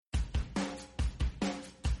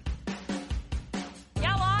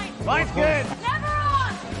Line's good. Never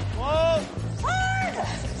on. Whoa. Hard.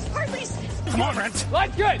 Hardly. Come on, Brent.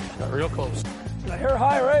 Line's good. Got real close. The hair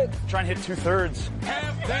high, right? Try and hit 2/3.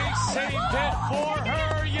 Have they saved it for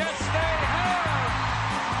her? Yes, they have.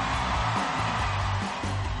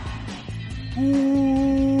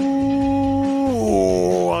 Ooh,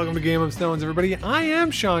 welcome to Game of Stones, everybody. I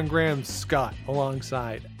am Sean Graham Scott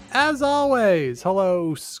alongside, as always.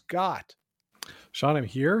 Hello, Scott. Sean, I'm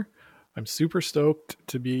here. I'm super stoked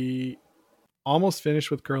to be almost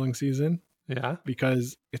finished with curling season. Yeah.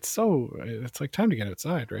 Because it's like time to get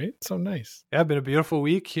outside, right? It's so nice. Yeah, been a beautiful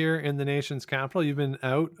week here in the nation's capital. You've been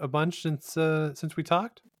out a bunch since we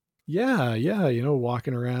talked? Yeah. You know,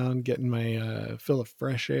 walking around, getting my fill of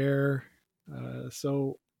fresh air.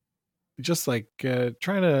 So just like trying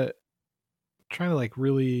to like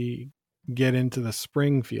really get into the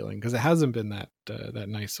spring feeling, because it hasn't been that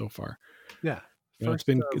nice so far. Yeah. You know, it's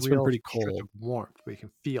been pretty cold, warmth, but you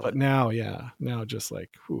can feel but it. now just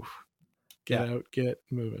like, whew, get out, get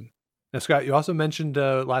moving. Now, Scott, you also mentioned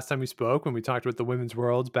last time we spoke when we talked about the Women's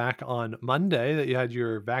Worlds back on Monday that you had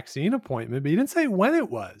your vaccine appointment, but you didn't say when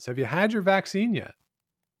it was. Have you had your vaccine yet?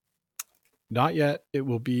 Not yet. It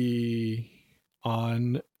will be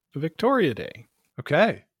on Victoria Day.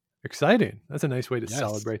 Okay. Exciting. That's a nice way to Yes.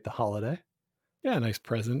 celebrate the holiday. Yeah, nice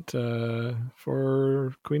present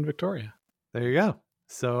for Queen Victoria. There you go.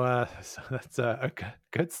 So that's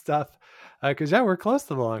good stuff. Because, we're close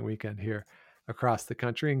to the long weekend here across the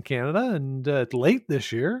country in Canada, and late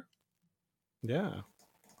this year. Yeah.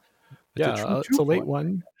 It's It's a late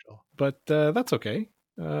one, but that's okay.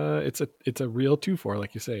 It's a real 2-4,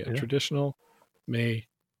 like you say, a traditional May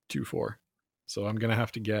 2-4. So I'm going to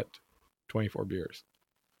have to get 24 beers.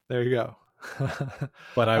 There you go.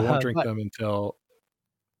 But I won't drink them until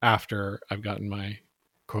after I've gotten my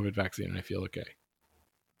COVID vaccine and I feel okay.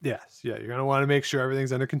 Yes. Yeah. You're going to want to make sure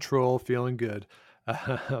everything's under control, feeling good.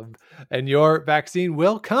 And your vaccine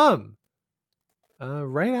will come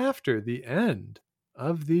right after the end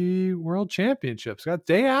of the World Championships. Got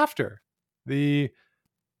day after the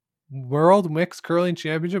World Mixed Curling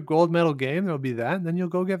Championship gold medal game. There'll be that, and then you'll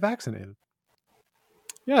go get vaccinated.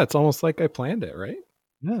 Yeah, it's almost like I planned it, right?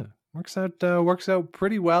 Yeah, works out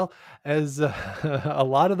pretty well, as a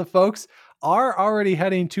lot of the folks are already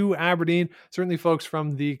heading to Aberdeen. Certainly folks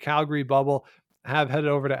from the Calgary bubble have headed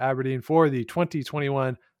over to Aberdeen for the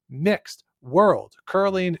 2021 Mixed World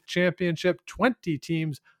Curling Championship. 20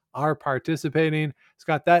 teams are participating.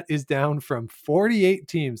 Scott, that is down from 48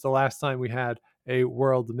 teams the last time we had a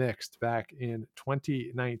World Mixed back in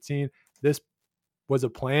 2019. This was a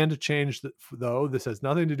planned change, though. This has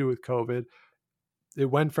nothing to do with COVID. It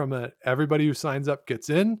went from everybody who signs up gets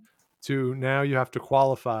in to now you have to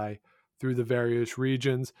qualify through the various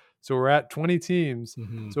regions. So we're at 20 teams.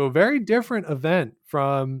 Mm-hmm. So a very different event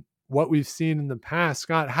from what we've seen in the past.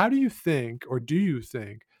 Scott, how do you think, or do you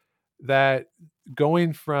think, that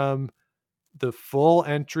going from the full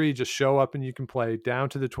entry, just show up and you can play, down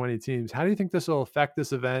to the 20 teams, how do you think this will affect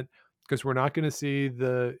this event? Because we're not going to see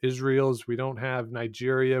the Israels. We don't have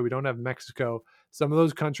Nigeria. We don't have Mexico. Some of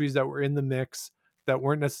those countries that were in the mix that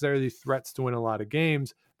weren't necessarily threats to win a lot of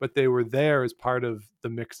games, but they were there as part of the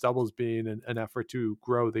mixed doubles being an effort to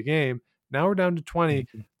grow the game. Now we're down to 20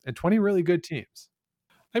 and 20 really good teams.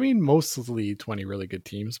 I mean, mostly 20 really good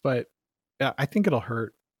teams, but I think it'll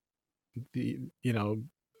hurt the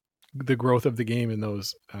growth of the game in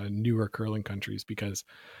those newer curling countries, because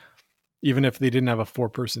even if they didn't have a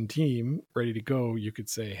 4-person team ready to go, you could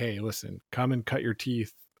say, hey, listen, come and cut your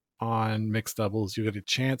teeth on mixed doubles. You get a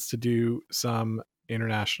chance to do some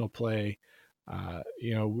international play.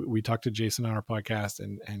 We talked to Jason on our podcast,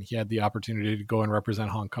 and he had the opportunity to go and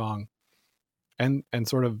represent Hong Kong and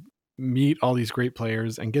sort of meet all these great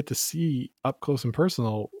players and get to see up close and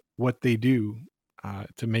personal what they do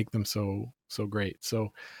to make them so great.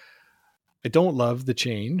 So I don't love the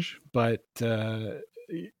change, but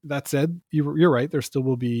that said, you're right. There still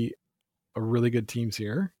will be a really good teams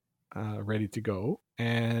here ready to go.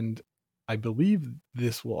 And I believe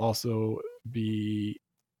this will also be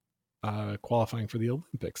qualifying for the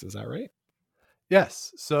Olympics. Is that right?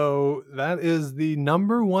 Yes. So that is the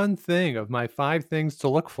number one thing of my 5 things to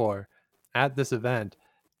look for at this event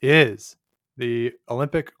is the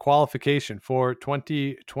Olympic qualification for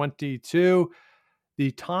 2022.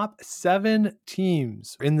 The top 7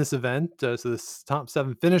 teams in this event, so the top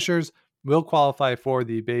 7 finishers, will qualify for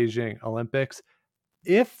the Beijing Olympics.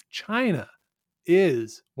 If China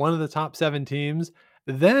is one of the top 7 teams,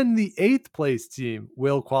 then the 8th place team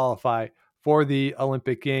will qualify for the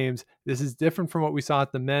Olympic Games. This is different from what we saw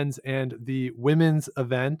at the men's and the women's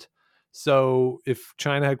event. So if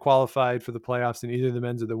China had qualified for the playoffs in either the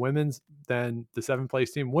men's or the women's, then the 7th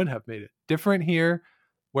place team would have made it. Different here,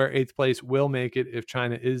 where 8th place will make it if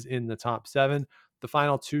China is in the top 7. The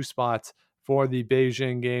final 2 spots for the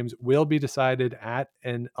Beijing Games will be decided at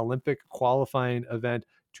an Olympic qualifying event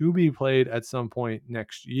to be played at some point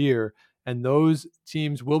next year. And those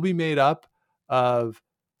teams will be made up of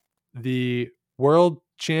the World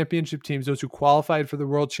Championship teams, those who qualified for the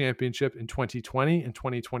World Championship in 2020 and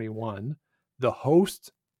 2021, the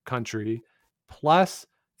host country, plus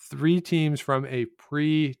 3 teams from a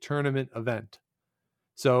pre-tournament event.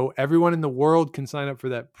 So everyone in the world can sign up for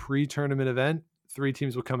that pre-tournament event. 3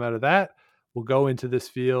 teams will come out of that, will go into this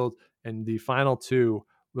field, and the final 2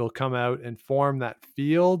 will come out and form that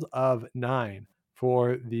field of 9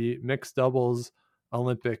 for the mixed doubles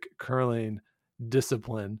Olympic curling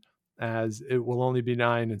discipline, as it will only be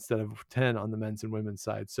 9 instead of 10 on the men's and women's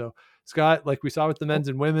side. So, Scott, like we saw with the men's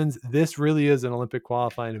and women's, this really is an Olympic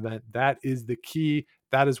qualifying event. That is the key.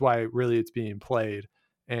 That is why really it's being played,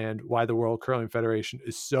 and why the World Curling Federation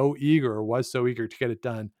is so eager, or was so eager, to get it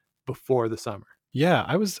done before the summer. Yeah,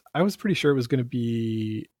 I was pretty sure it was going to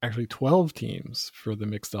be actually 12 teams for the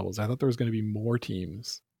mixed doubles. I thought there was going to be more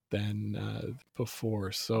teams than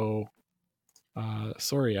before. So,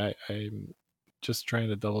 sorry, I'm just trying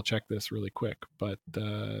to double check this really quick, but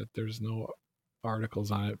there's no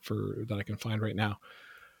articles on it that I can find right now.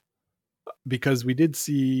 Because we did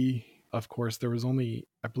see, of course, I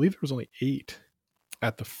believe there was only 8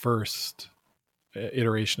 at the first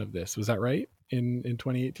iteration of this. Was that right? In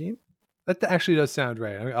 2018? That actually does sound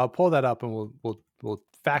right. I'll pull that up and we'll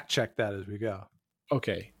fact check that as we go.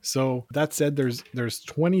 Okay, so that said, there's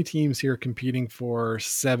 20 teams here competing for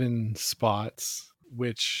 7 spots,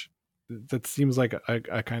 which that seems like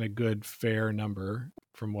a kind of good, fair number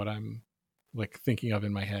from what I'm like thinking of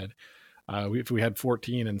in my head. If we had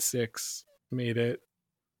 14 and 6 made it,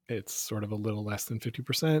 it's sort of a little less than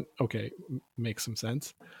 50%. Okay, makes some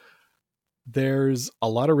sense. There's a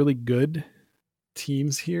lot of really good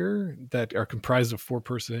teams here that are comprised of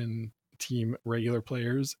 4-person team regular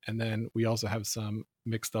players, and then we also have some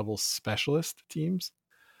mixed doubles specialist teams.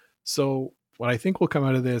 So what I think will come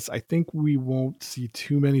out of this, I think we won't see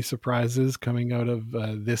too many surprises coming out of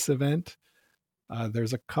this event.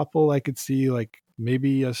 There's a couple I could see, like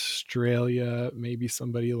maybe Australia, maybe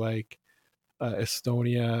somebody like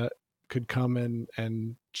Estonia could come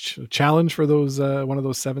and challenge for those one of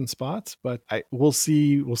those 7 spots, but we'll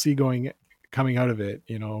see coming out of it,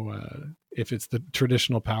 if it's the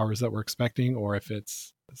traditional powers that we're expecting or if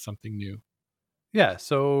it's something new. Yeah,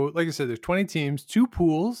 so like I said, there's 20 teams, 2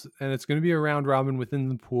 pools, and it's going to be a round robin within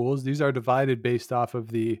the pools. These are divided based off of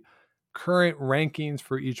the current rankings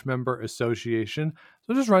for each member association.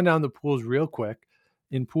 So just run down the pools real quick.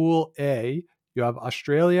 In Pool A, you have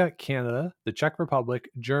Australia, Canada, the Czech Republic,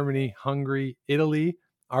 Germany, Hungary, Italy,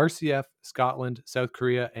 RCF, Scotland, South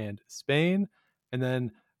Korea, and Spain. And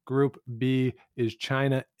then Group B is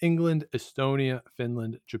China, England, Estonia,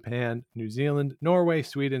 Finland, Japan, New Zealand, Norway,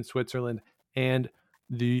 Sweden, Switzerland, and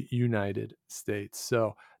the United States.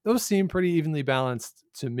 So those seem pretty evenly balanced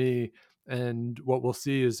to me. And what we'll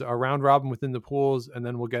see is a round robin within the pools, and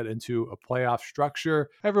then we'll get into a playoff structure.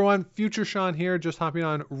 Hey everyone, Future Sean here, just hopping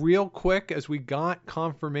on real quick as we got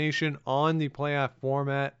confirmation on the playoff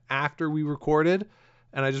format after we recorded.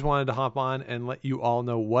 And I just wanted to hop on and let you all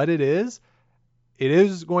know what it is. It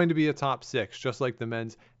is going to be a top 6, just like the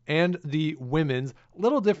men's and the women's. A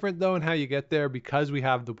little different, though, in how you get there because we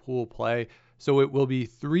have the pool play. So it will be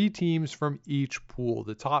 3 teams from each pool.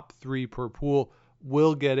 The top 3 per pool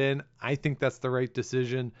will get in. I think that's the right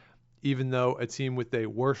decision, even though a team with a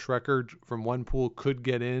worse record from one pool could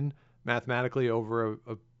get in mathematically over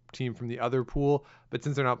a team from the other pool. But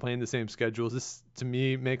since they're not playing the same schedules, this, to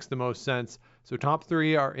me, makes the most sense. So top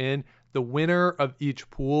 3 are in. The winner of each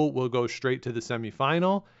pool will go straight to the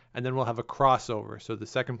semifinal, and then we'll have a crossover. So the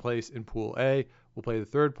second place in Pool A will play the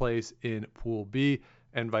third place in Pool B,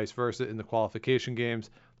 and vice versa in the qualification games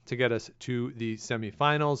to get us to the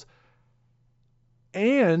semifinals.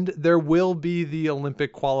 And there will be the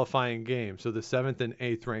Olympic qualifying game. So the 7th and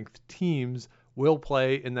 8th ranked teams will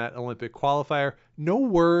play in that Olympic qualifier. No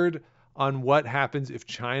word on what happens if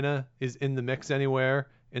China is in the mix anywhere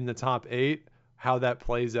in the top 8, how that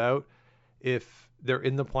plays out. If they're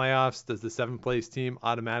in the playoffs, does the 7th place team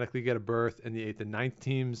automatically get a berth and the 8th and 9th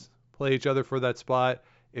teams play each other for that spot?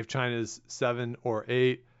 If China's 7 or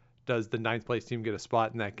 8, does the 9th place team get a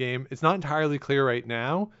spot in that game? It's not entirely clear right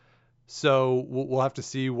now, so we'll have to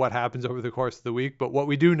see what happens over the course of the week. But what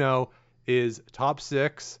we do know is top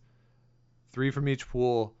 6, 3 from each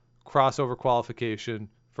pool, crossover qualification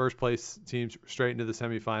first place teams straight into the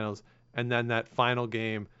semifinals, and then that final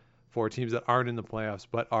game for teams that aren't in the playoffs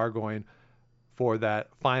but are going for that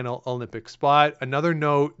final Olympic spot. Another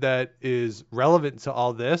note that is relevant to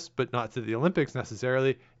all this, but not to the Olympics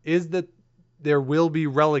necessarily, is that there will be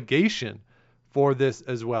relegation for this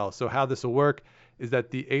as well. So how this will work is that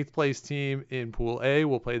the 8th place team in Pool A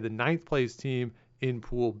will play the 9th place team in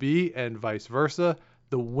Pool B and vice versa.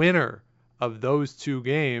 The winner of those two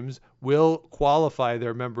games will qualify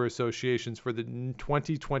their member associations for the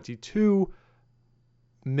 2022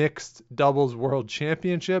 Mixed Doubles World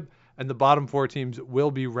Championship, and the bottom 4 teams will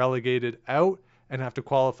be relegated out and have to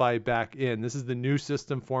qualify back in. This is the new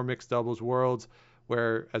system for Mixed Doubles Worlds,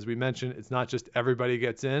 where, as we mentioned, it's not just everybody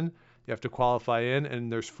gets in. You have to qualify in,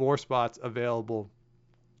 and there's 4 spots available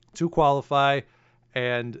to qualify,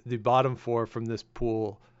 and the bottom 4 from this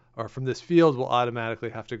pool or from this field will automatically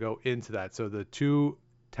have to go into that. So the 2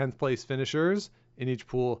 10th place finishers in each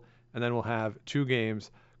pool, and then we'll have 2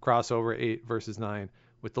 games, crossover 8 versus 9,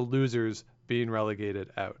 with the losers being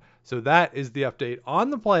relegated out. So that is the update on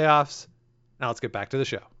the playoffs. Now let's get back to the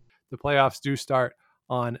show. The playoffs do start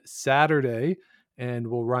on Saturday, and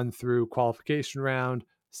we'll run through qualification round,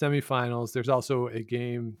 semifinals. There's also a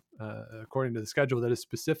game, according to the schedule, that is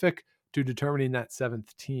specific to determining that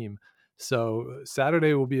 7th team. So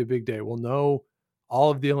Saturday will be a big day. We'll know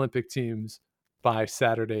all of the Olympic teams by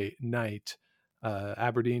Saturday night,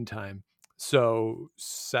 Aberdeen time. So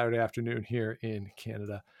Saturday afternoon here in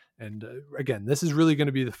Canada. And again, this is really going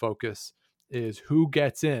to be the focus, is who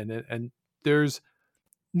gets in. And there's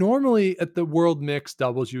normally at the World Mixed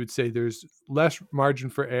Doubles, you would say there's less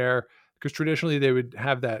margin for error, because traditionally they would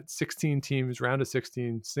have that 16 teams, round of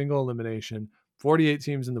 16, single elimination, 48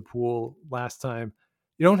 teams in the pool last time.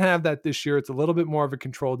 You don't have that this year. It's a little bit more of a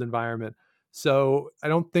controlled environment. So I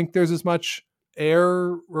don't think there's as much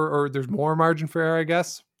error or there's more margin for error, I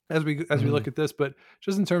guess, as we look at this. But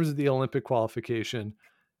just in terms of the Olympic qualification,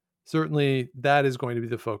 certainly that is going to be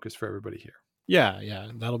the focus for everybody here.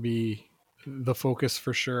 Yeah, that'll be the focus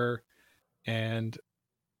for sure. And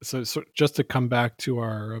so just to come back to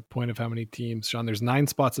our point of how many teams, Sean, there's 9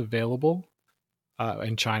 spots available,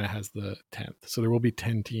 and China has the 10th. So there will be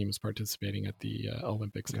 10 teams participating at the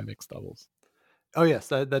Olympics in mixed doubles. Oh, yes,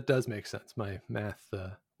 that does make sense. My math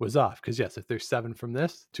was off, because, yes, if there's 7 from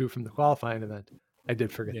this, 2 from the qualifying event, I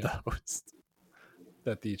did forget those.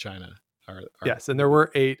 That the China are. Yes, and there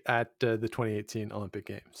were 8 at the 2018 Olympic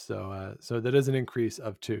Games. So that is an increase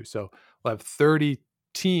of 2. So we'll have 30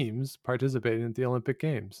 teams participating in the Olympic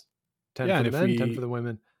Games. 10 for the men, 10 for the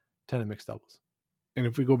women, 10 in mixed doubles. And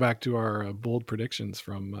if we go back to our bold predictions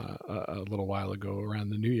from a little while ago around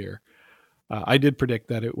the new year, I did predict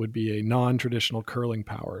that it would be a non-traditional curling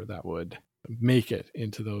power that would make it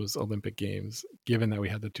into those Olympic Games, given that we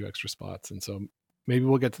had the 2 extra spots. And so maybe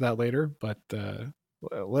we'll get to that later, but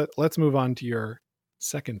let's move on to your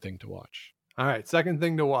second thing to watch. All right, second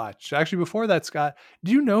thing to watch. Actually, before that, Scott,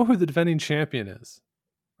 do you know who the defending champion is,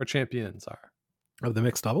 or champions are? Of the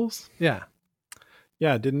mixed doubles? Yeah.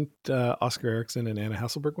 Yeah, didn't Oscar Eriksson and Anna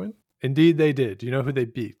Hasselberg win? Indeed, they did. Do you know who they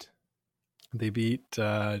beat? They beat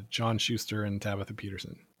John Schuster and Tabitha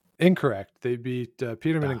Peterson. Incorrect. They beat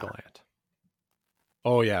Peterman and Gallant.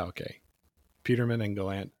 Oh, yeah, okay. Peterman and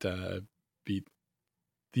Gallant beat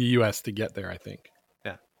the U.S. to get there, I think.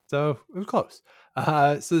 Yeah, so it was close.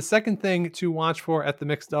 So the second thing to watch for at the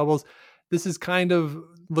mixed doubles, this is kind of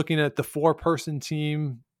looking at the 4-person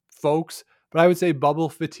team folks, but I would say bubble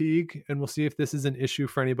fatigue, and we'll see if this is an issue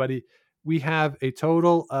for anybody. We have a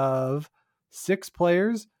total of 6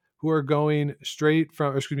 players who are going straight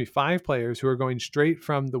from, 5 players who are going straight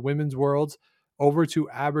from the Women's Worlds over to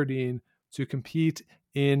Aberdeen to compete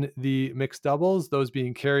in the mixed doubles, those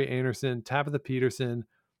being Carrie Anderson, Tabitha Peterson,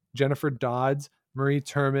 Jennifer Dodds, Marie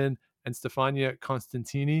Turman, and Stefania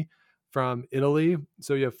Constantini from Italy.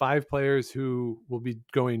 So you have 5 players who will be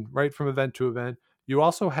going right from event to event. You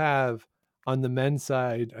also have, on the men's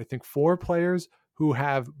side, I think 4 players who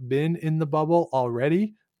have been in the bubble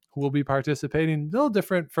already who will be participating. A little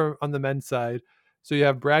different from on the men's side. So you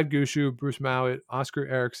have Brad Gushue, Bruce Mowat, Oscar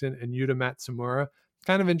Eriksson, and Yuta Matsumura.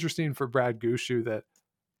 Kind of interesting for Brad Gushue that,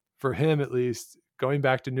 for him at least, going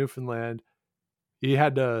back to Newfoundland, he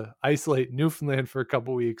had to isolate Newfoundland for a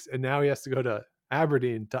couple weeks, and now he has to go to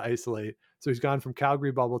Aberdeen to isolate. So he's gone from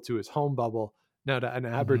Calgary bubble to his home bubble, now to an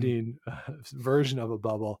Aberdeen version of a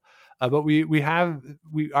bubble. But we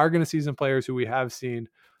are going to see some players who we have seen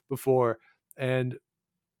before. And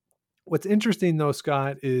what's interesting, though,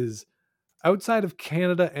 Scott, is outside of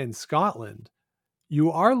Canada and Scotland,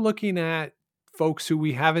 you are looking at folks who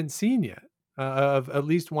we haven't seen yet, of at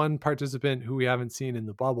least one participant who we haven't seen in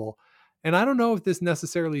the bubble. And I don't know if this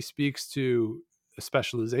necessarily speaks to a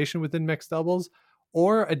specialization within mixed doubles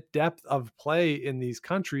or a depth of play in these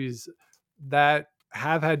countries that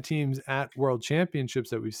have had teams at world championships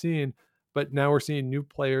that we've seen, but now we're seeing new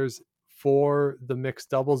players for the mixed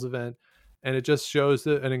doubles event. And it just shows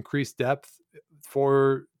an increased depth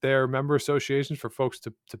for their member associations for folks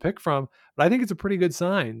to pick from. But I think it's a pretty good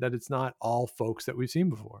sign that it's not all folks that we've seen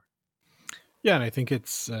before. Yeah, and I think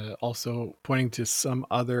it's also pointing to some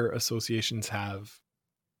other associations have,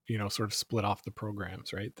 sort of split off the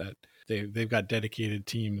programs, right? That they've got dedicated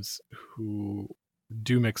teams who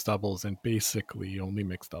do mixed doubles and basically only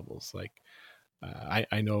mixed doubles. Like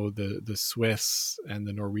I know the Swiss and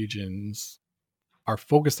the Norwegians are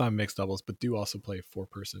focused on mixed doubles, but do also play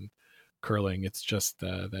 4-person curling. It's just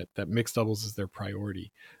that mixed doubles is their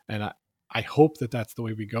priority, and I hope that that's the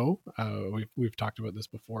way we go. We've talked about this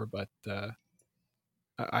before, but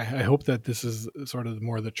I hope that this is sort of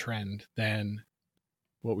more the trend than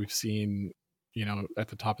what we've seen, at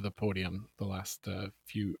the top of the podium the last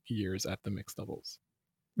few years at the mixed doubles.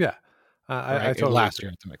 Yeah, I totally last agree.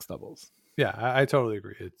 year at the mixed doubles. Yeah, I totally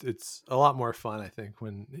agree. It's a lot more fun, I think,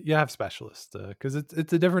 when you have specialists, because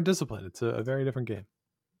it's a different discipline. It's a very different game.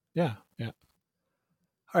 Yeah. All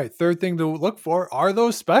right, third thing to look for are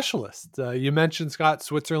those specialists. You mentioned, Scott,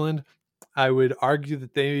 Switzerland. I would argue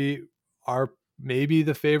that they are maybe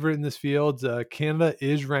the favorite in this field. Canada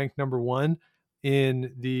is ranked number 1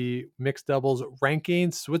 in the mixed doubles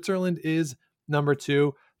ranking. Switzerland is number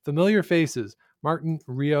 2. Familiar faces, Martin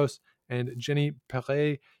Rios and Jenny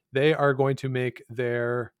Perret. They are going to make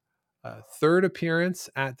their third appearance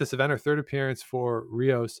at this event, or third appearance for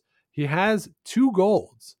Rios. He has 2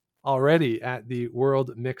 golds already at the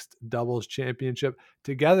World Mixed Doubles Championship.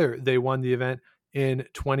 Together, they won the event in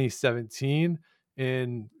 2017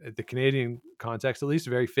 in the Canadian context, at least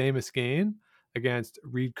a very famous game against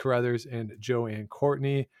Reed Carruthers and Joanne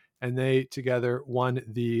Courtney. And they together won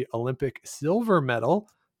the Olympic silver medal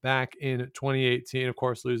back in 2018, of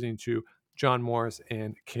course, losing to John Morris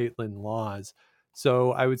and Caitlin Laws.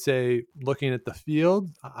 So I would say, looking at the field,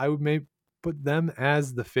 I would maybe put them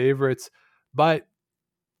as the favorites, but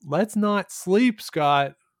let's not sleep,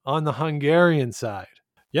 Scott, on the Hungarian side.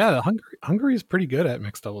 Yeah, Hungary is pretty good at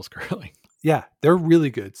mixed doubles curling. Yeah, they're really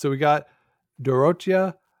good. So we got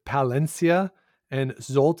Dorothea Palencia and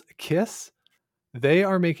Zolt Kiss. They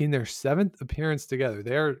are making their 7th appearance together.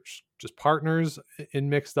 They are just partners in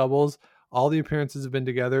mixed doubles. All the appearances have been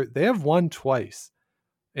together. They have won twice,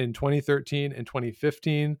 in 2013 and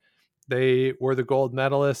 2015. They were the gold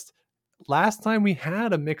medalist. Last time we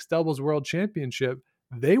had a mixed doubles world championship,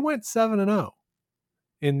 they went 7-0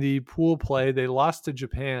 in the pool play. They lost to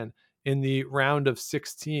Japan in the round of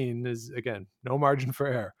 16. Is, again, no margin for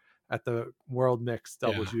error at the world mixed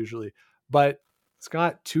doubles usually. But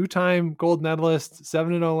Scott, 2-time gold medalist,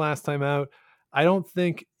 7-0 last time out. I don't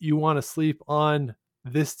think you want to sleep on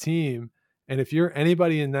this team. And if you're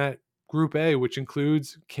anybody in that Group A, which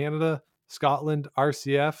includes Canada, Scotland,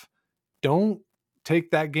 RCF, don't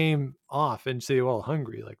take that game off and say, well,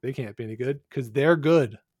 Hungary, like, they can't be any good, because they're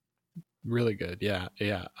good. Really good. Yeah.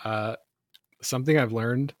 Something I've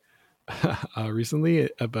learned recently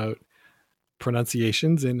about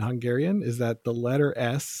pronunciations in Hungarian is that the letter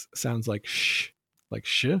S sounds like sh, like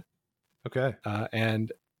sh. Okay.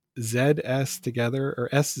 And ZS together, or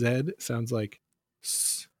SZ, sounds like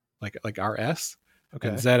s, like RS. Okay.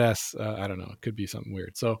 And ZS, I don't know, it could be something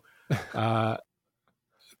weird. So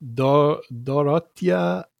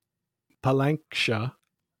Dorothea Palanksha.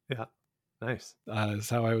 Yeah. Nice. Is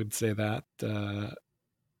how I would say that.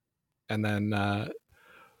 And then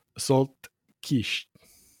Zolt Kish.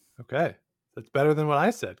 Okay. That's better than what I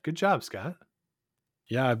said. Good job, Scott.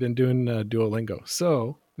 Yeah, I've been doing Duolingo.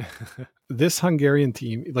 So this Hungarian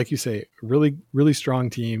team, like you say, really, really strong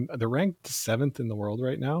team. They're ranked 7th in the world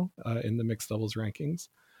right now in the mixed doubles rankings.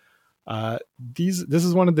 This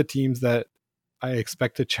is one of the teams that I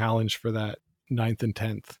expect to challenge for that 9th and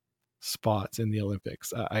 10th spots in the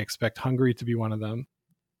Olympics. I expect Hungary to be one of them.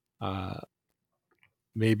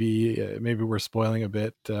 Maybe we're spoiling a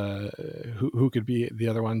bit. Who could be the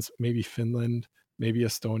other ones? Maybe Finland, maybe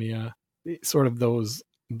Estonia, sort of those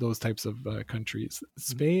types of countries.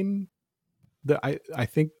 Spain, I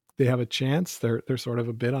think they have a chance. They're sort of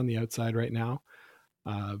a bit on the outside right now,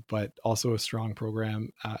 but also a strong program,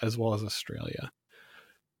 as well as Australia.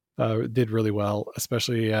 Did really well,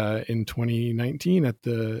 especially in 2019 at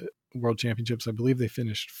the World Championships. I believe they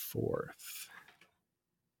finished 4th,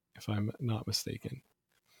 if I'm not mistaken.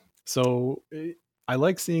 So I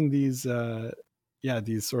like seeing these,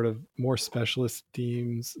 these sort of more specialist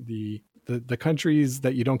teams, the countries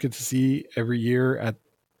that you don't get to see every year at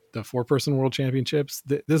the 4-person world championships,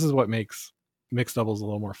 this is what makes mixed doubles a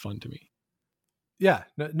little more fun to me. Yeah,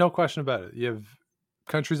 no question about it. You have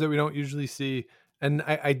countries that we don't usually see. And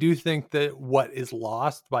I do think that what is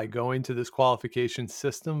lost by going to this qualification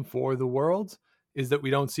system for the Worlds is that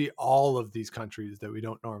we don't see all of these countries that we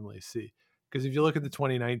don't normally see. Because if you look at the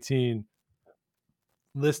 2019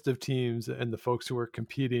 list of teams and the folks who are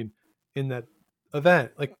competing in that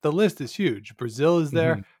event, like the list is huge. Brazil is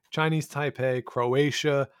there, Chinese Taipei,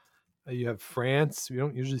 Croatia. You have France. We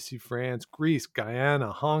don't usually see France, Greece,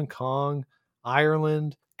 Guyana, Hong Kong,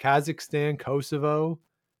 Ireland, Kazakhstan, Kosovo,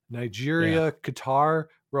 Nigeria, Qatar,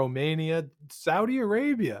 Romania, Saudi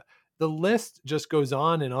Arabia. The list just goes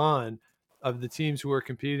on and on of the teams who are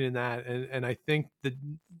competing in that. And I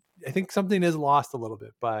think something is lost a little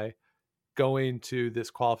bit by going to this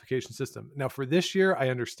qualification system. Now for this year, I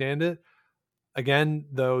understand it. Again,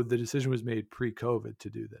 though, the decision was made pre-COVID to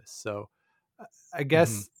do this. So I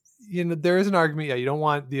guess, there is an argument. Yeah, you don't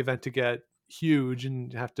want the event to get huge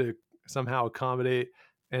and have to somehow accommodate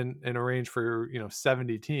and arrange for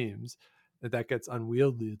 70 teams. That gets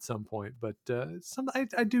unwieldy at some point. But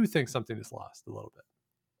I do think something is lost a little bit.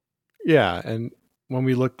 Yeah, and when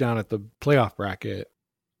we look down at the playoff bracket,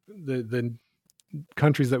 the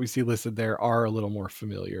countries that we see listed there are a little more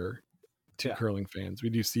familiar to curling fans. We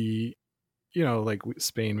do see, like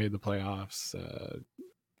Spain made the playoffs.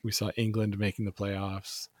 We saw England making the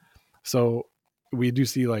playoffs. So we do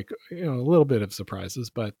see a little bit of surprises,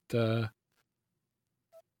 but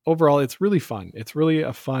overall it's really fun. It's really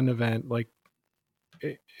a fun event.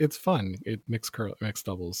 It's fun. It mixed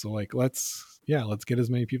doubles. So let's get as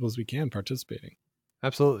many people as we can participating.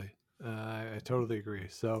 Absolutely. I totally agree.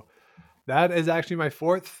 So that is actually my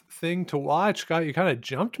fourth thing to watch. Scott, you kind of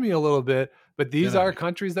jumped me a little bit, but these are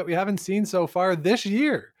countries that we haven't seen so far this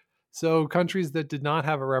year. So countries that did not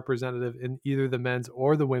have a representative in either the men's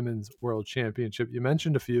or the women's world championship. You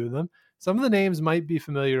mentioned a few of them. Some of the names might be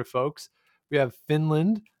familiar to folks. We have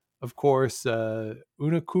Finland, of course,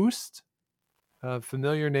 Una Kust, a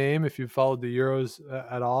familiar name if you've followed the Euros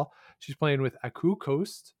at all. She's playing with Aku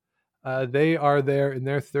Kost. They are there in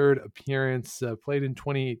their third appearance, played in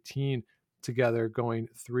 2018 together, going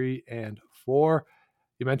 3-4.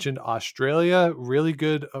 You mentioned Australia, really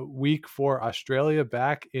good week for Australia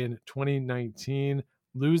back in 2019,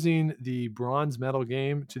 losing the bronze medal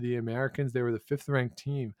game to the Americans. They were the 5th ranked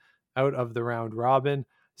team out of the round robin.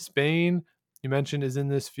 Spain, you mentioned, is in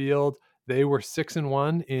this field. They were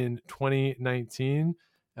 6-1 in 2019.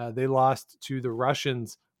 They lost to the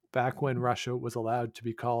Russians back when Russia was allowed to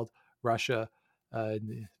be called Russia,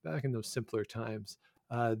 back in those simpler times.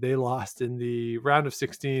 They lost in the round of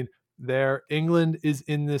 16 there. England is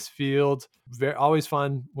in this field. Always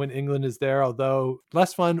fun when England is there, although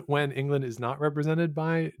less fun when England is not represented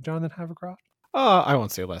by Jonathan Havercroft. I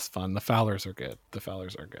won't say less fun. The Fowlers are good.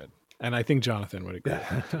 And I think Jonathan would agree.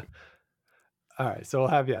 All right. So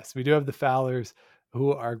we do have the Fowlers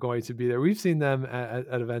who are going to be there. We've seen them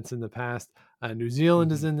at events in the past. New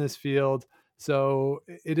Zealand is in this field. So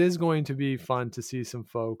it is going to be fun to see some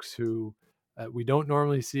folks who we don't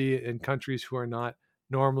normally see in countries who are not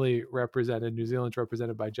normally represented. New Zealand's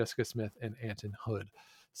represented by Jessica Smith and Anton Hood.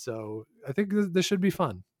 So I think this should be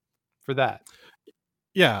fun for that.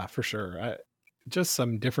 Yeah, for sure. Just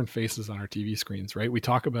some different faces on our TV screens, right? We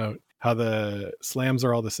talk about how the slams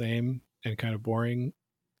are all the same and kind of boring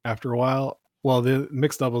after a while. Well, the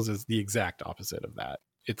mixed doubles is the exact opposite of that.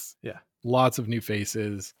 It's lots of new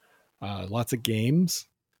faces, lots of games,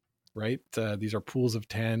 right? These are pools of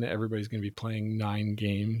 10. Everybody's going to be playing 9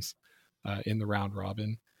 games in the round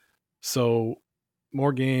robin. So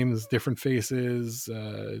more games, different faces,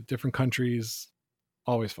 different countries,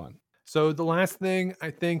 always fun. So the last thing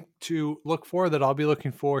I think to look for that I'll be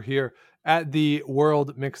looking for here at the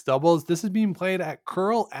World Mixed Doubles, this is being played at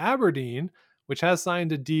Curl Aberdeen, which has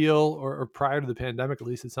signed a deal, or prior to the pandemic at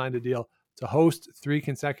least, it signed a deal to host 3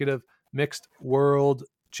 consecutive Mixed World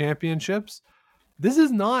Championships. This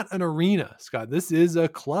is not an arena, Scott. This is a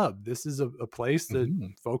club. This is a place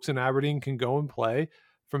that folks in Aberdeen can go and play.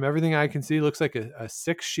 From everything I can see, it looks like a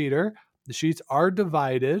 6-sheeter. The sheets are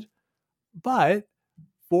divided, but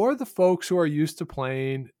for the folks who are used to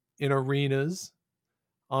playing in arenas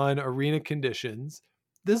on arena conditions,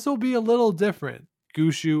 this will be a little different.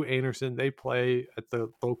 Gushu, Anderson, they play at the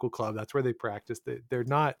local club. That's where they practice. They're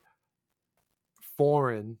not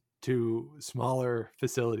foreign to smaller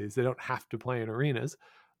facilities. They don't have to play in arenas.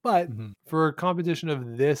 But for a competition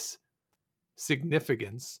of this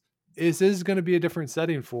significance, this is going to be a different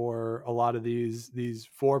setting for a lot of these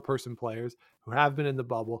 4-person players who have been in the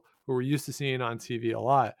bubble, who we're used to seeing on TV a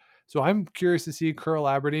lot. So I'm curious to see Curl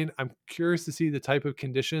Aberdeen. I'm curious to see the type of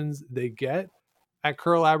conditions they get at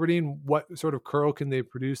Curl Aberdeen. What sort of curl can they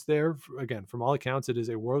produce there? Again, from all accounts, it is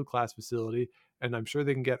a world-class facility, and I'm sure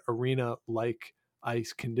they can get arena-like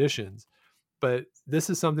ice conditions. But this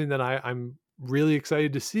is something that I'm really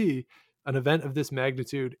excited to see, an event of this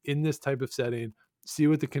magnitude in this type of setting, see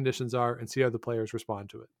what the conditions are and see how the players respond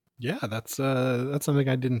to it. Yeah, that's something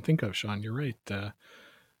I didn't think of, Sean. You're right.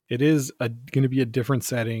 It is going to be a different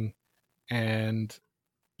setting, and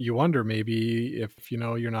you wonder maybe if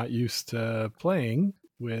you're not used to playing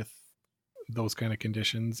with those kind of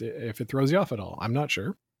conditions, if it throws you off at all. I'm not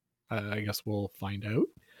sure. I guess we'll find out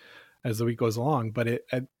as the week goes along, but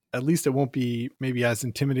at least it won't be maybe as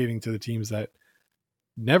intimidating to the teams that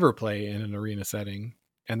never play in an arena setting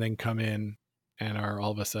and then come in and are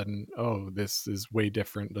all of a sudden, oh, this is way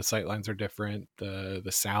different. The sight lines are different. The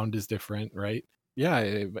sound is different, right? Yeah,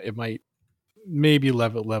 it might maybe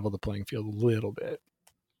level the playing field a little bit.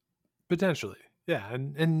 Potentially. Yeah.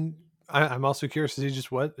 And I'm also curious to see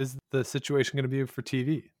just what is the situation going to be for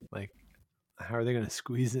TV? Like, how are they going to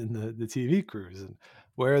squeeze in the TV crews, and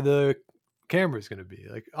where are the cameras going to be?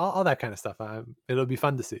 Like all that kind of stuff. It'll be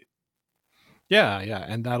fun to see. Yeah.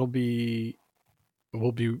 And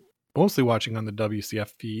we'll be mostly watching on the WCF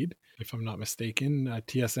feed. If I'm not mistaken,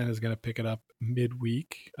 TSN is going to pick it up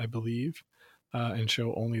midweek, I believe, and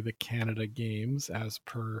show only the Canada games as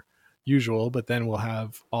per usual. But then we'll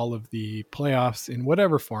have all of the playoffs in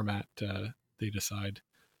whatever format they decide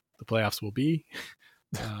the playoffs will be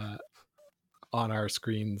on our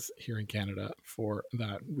screens here in Canada for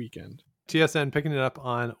that weekend. TSN picking it up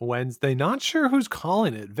on Wednesday. Not sure who's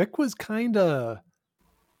calling it. Vic was kind of,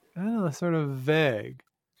 sort of vague.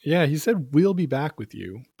 Yeah, he said we'll be back with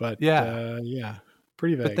you, but yeah,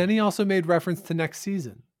 pretty vague. But then he also made reference to next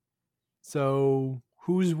season. So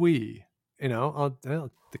who's we? The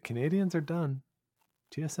Canadians are done.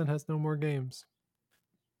 TSN has no more games.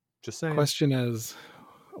 Just saying. Question as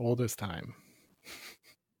old as time.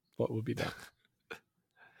 What will be done?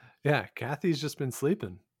 Yeah, Kathy's just been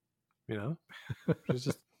sleeping. She's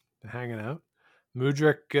just hanging out.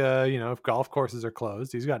 Mudryk, if golf courses are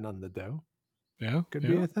closed, he's got nothing to do. Yeah, could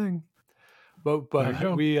be a thing. But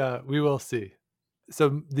we will see.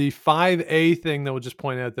 So the 5A thing that we'll just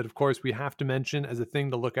point out that, of course, we have to mention as a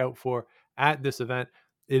thing to look out for at this event.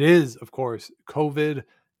 It is, of course, COVID,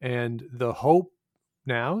 and the hope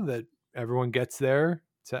now that everyone gets there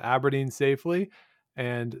to Aberdeen safely,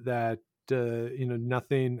 and that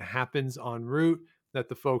nothing happens en route, that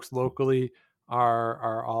the folks locally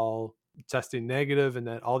are all testing negative, and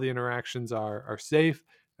that all the interactions are safe,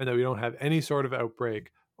 and that we don't have any sort of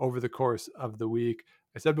outbreak over the course of the week.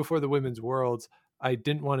 I said before the Women's Worlds, I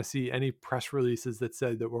didn't want to see any press releases that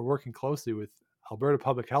said that we're working closely with Alberta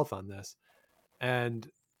Public Health on this. And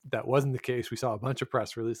that wasn't the case. We saw a bunch of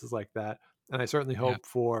press releases like that. And I certainly hope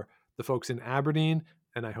for the folks in Aberdeen,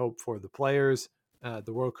 and I hope for the players,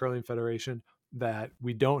 the World Curling Federation, that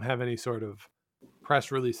we don't have any sort of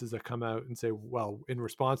press releases that come out and say, well, in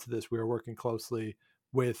response to this, we are working closely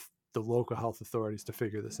with the local health authorities to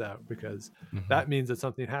figure this out, because that means that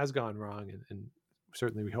something has gone wrong. And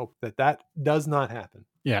certainly we hope that does not happen.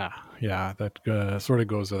 Yeah. That sort of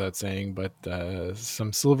goes without saying, but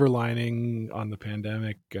some silver lining on the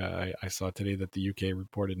pandemic. I saw today that the UK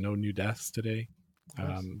reported no new deaths today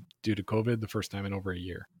due to COVID, the first time in over a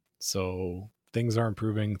year. So things are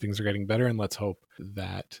improving, things are getting better, and let's hope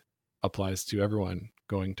that applies to everyone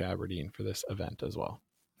going to Aberdeen for this event as well.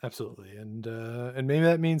 Absolutely. And maybe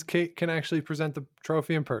that means Kate can actually present the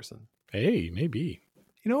trophy in person. Hey, maybe.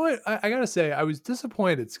 You know what? I got to say, I was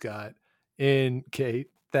disappointed, Scott, in Kate,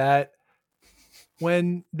 that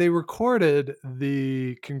when they recorded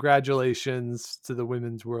the congratulations to the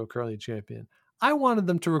Women's World Curling Champion, I wanted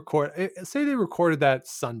them to say they recorded that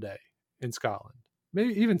Sunday in Scotland,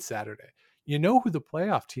 maybe even Saturday. You know who the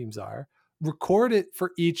playoff teams are. Record it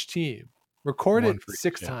for each team. Record it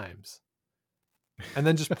 6 times. And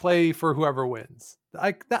then just play for whoever wins.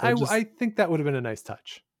 I think that would have been a nice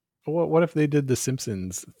touch. What if they did the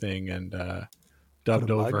Simpsons thing and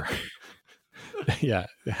dubbed over? Yeah,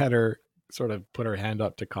 had her sort of put her hand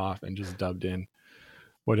up to cough and just dubbed in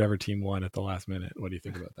whatever team won at the last minute. What do you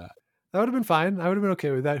think about that? That would have been fine. I would have been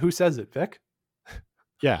okay with that. Who says it, Vic?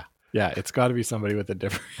 Yeah, it's got to be somebody with a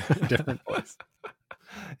different voice.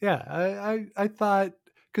 Yeah, I thought,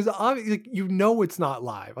 because obviously it's not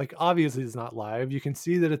live. Like, obviously it's not live. You can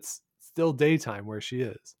see that it's still daytime where she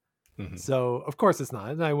is. Mm-hmm. So of course it's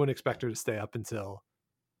not. And I wouldn't expect her to stay up until,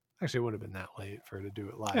 actually it would have been that late for her to do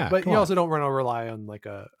it live. Yeah, but you also don't want to rely on like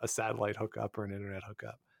a satellite hookup or an internet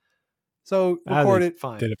hookup. So record it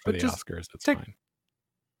fine. Did it for the Oscars. That's fine.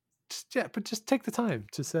 but just take the time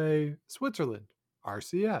to say Switzerland,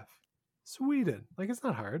 RCF, Sweden. Like, it's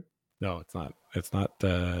not hard. No, it's not. It's not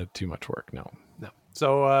too much work. No.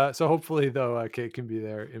 So hopefully, though, Kate can be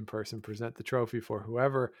there in person, present the trophy for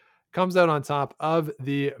whoever comes out on top of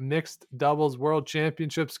the mixed doubles world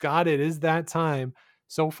championship. Scott, it is that time.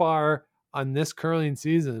 So far on this curling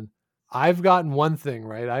season, I've gotten one thing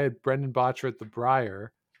right. I had Brendan Botcher at the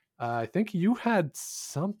Briar. I think you had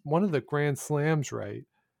one of the Grand Slams right.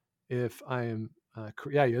 If I am,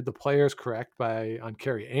 you had the players correct on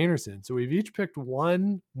Carrie Anderson. So we've each picked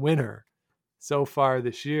one winner so far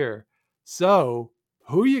this year. So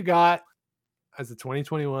who you got as the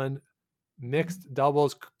 2021 mixed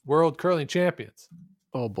doubles world curling champions?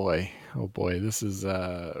 Oh boy. This is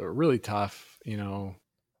really tough.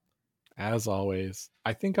 As always,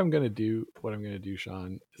 I think what I'm going to do,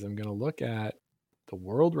 Sean, is I'm going to look at the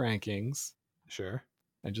world rankings. Sure.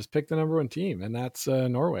 And just pick the number one team. And that's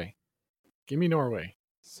Norway. Give me Norway.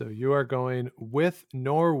 So you are going with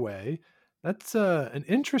Norway. That's an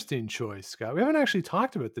interesting choice, Scott. We haven't actually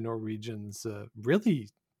talked about the Norwegians really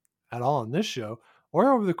at all on this show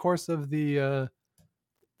or over the course of the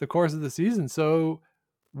season. So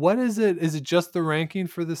what is it? Is it just the ranking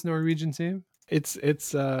for this Norwegian team? It's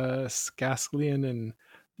Skasklian and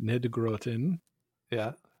Nedgroten.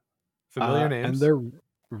 Yeah. Familiar names. And they're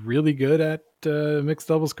really good at mixed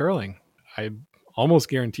doubles curling. I almost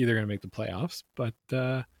guarantee they're going to make the playoffs, but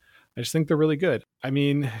I just think they're really good. I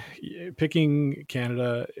mean, picking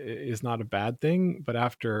Canada is not a bad thing, but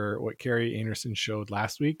after what Carrie Anderson showed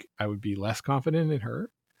last week, I would be less confident in her.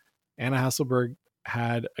 Anna Hasselberg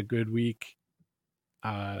had a good week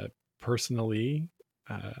personally.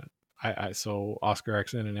 So Oscar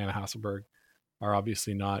Eriksson and Anna Hasselberg are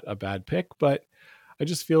obviously not a bad pick, but I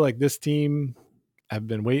just feel like this team have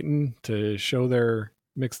been waiting to show their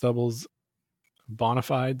mixed doubles bona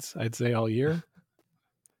fides, I'd say, all year.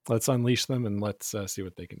 Let's unleash them and let's see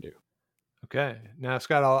what they can do. Okay. Now,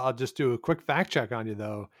 Scott, I'll just do a quick fact check on you,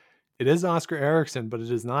 though. It is Oscar Eriksson, but it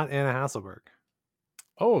is not Anna Hasselberg.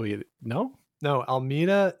 Oh, no? No,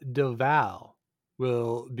 Almeida Duval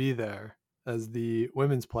will be there as the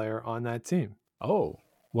women's player on that team. Oh,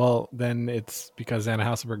 well, then it's because Anna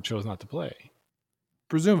Hasselberg chose not to play.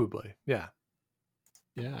 Presumably, yeah.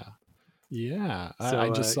 So, I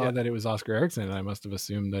just saw that it was Oscar Eriksson, and I must have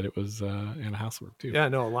assumed that it was Anna Hasselberg too. Yeah,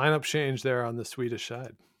 no, lineup change there on the Swedish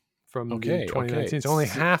side from the 2019. Okay. So only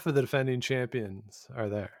half of the defending champions are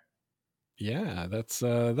there. Yeah, that's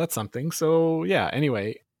something. So yeah,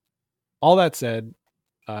 anyway, all that said,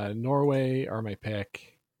 Norway are my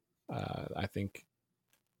pick. I think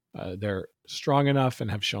they're strong enough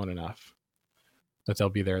and have shown enough that they'll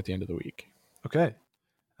be there at the end of the week. Okay.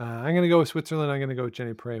 I'm going to go with Switzerland. I'm going to go with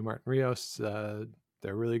Jenny Perret, Martin Rios. They're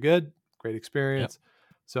really good. Great experience. Yep.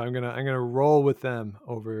 So I'm going to roll with them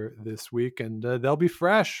over this week, and they'll be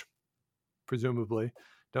fresh, presumably.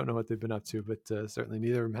 Don't know what they've been up to, but certainly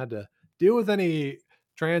neither of them had to deal with any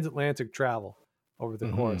transatlantic travel over the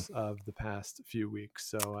course of the past few weeks.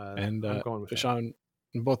 So I'm going with Sean,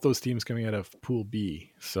 both those teams coming out of Pool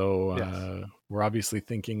B. So yes. We're obviously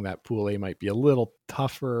thinking that Pool A might be a little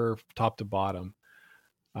tougher top to bottom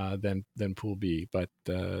than Pool B, but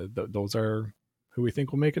those are who we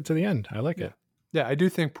think will make it to the end. I like it. Yeah, I do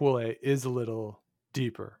think Pool A is a little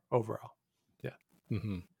deeper overall. Yeah.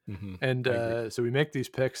 And so we make these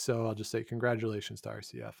picks, so I'll just say congratulations to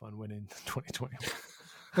RCF on winning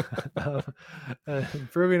 2021.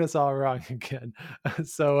 Proving us all wrong again.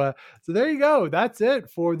 So there you go. That's it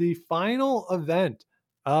for the final event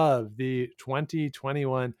of the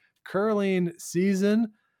 2021 curling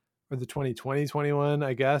season, or the 2020-21,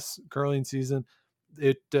 I guess, curling season.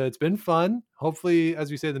 It's been fun. Hopefully, as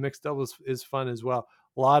we say, the mixed doubles is fun as well.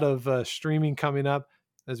 A lot of streaming coming up.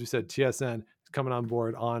 As we said, TSN is coming on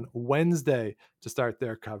board on Wednesday to start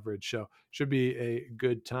their coverage. So should be a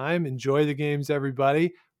good time. Enjoy the games,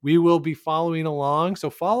 everybody. We will be following along. So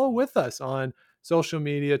follow with us on social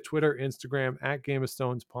media, Twitter, Instagram, at Game of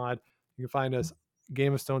Stones Pod. You can find us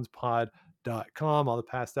gameofstonespod.com, all the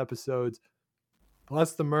past episodes.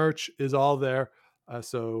 Plus the merch is all there.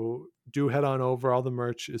 So do head on over. All the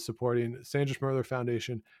merch is supporting Sandra Schmerler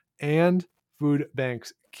Foundation and Food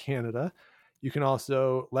Banks Canada. You can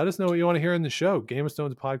also let us know what you want to hear in the show. Game of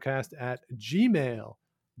Stones Podcast at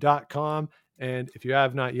gmail.com. And if you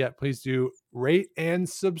have not yet, please do rate and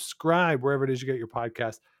subscribe wherever it is you get your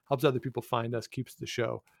podcast. Helps other people find us, keeps the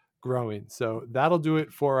show growing. So that'll do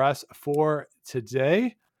it for us for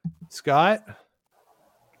today. Scott.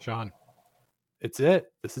 Sean. It's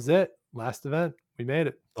it. This is it. Last event. We made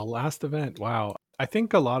it. The last event. Wow. I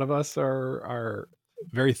think a lot of us are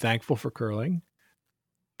very thankful for curling,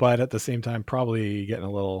 but at the same time, probably getting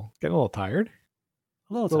a little tired.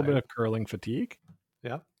 A little Bit tired. of curling fatigue.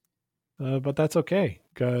 Yeah. But that's okay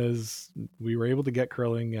because we were able to get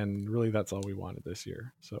curling, and really that's all we wanted this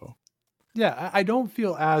year. So Yeah, I don't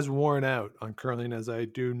feel as worn out on curling as I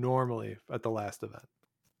do normally at the last event.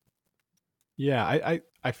 yeah,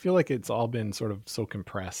 I feel like it's all been sort of so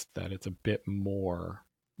compressed that it's a bit more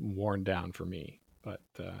worn down for me. But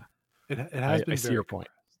It has been I see very your point.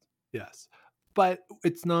 compressed. Yes, but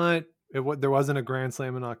it's not. There wasn't a Grand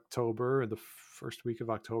Slam in October, the first week of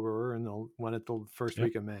October, and the one at the first Yep.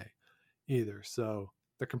 week of May, either. So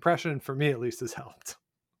the compression, for me at least, has helped.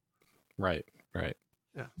 Right.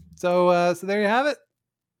 So there you have it.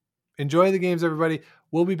 Enjoy the games, everybody.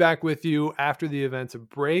 We'll be back with you after the event to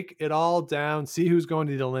break it all down, see who's going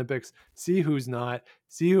to the Olympics, see who's not,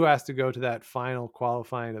 see who has to go to that final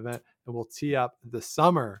qualifying event, and we'll tee up the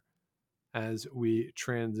summer as we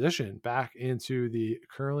transition back into the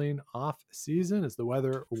curling off season as the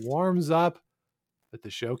weather warms up, but the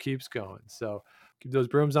show keeps going. So keep those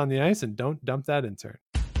brooms on the ice and don't dump that intern.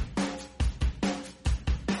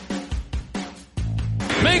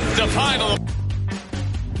 Make the final.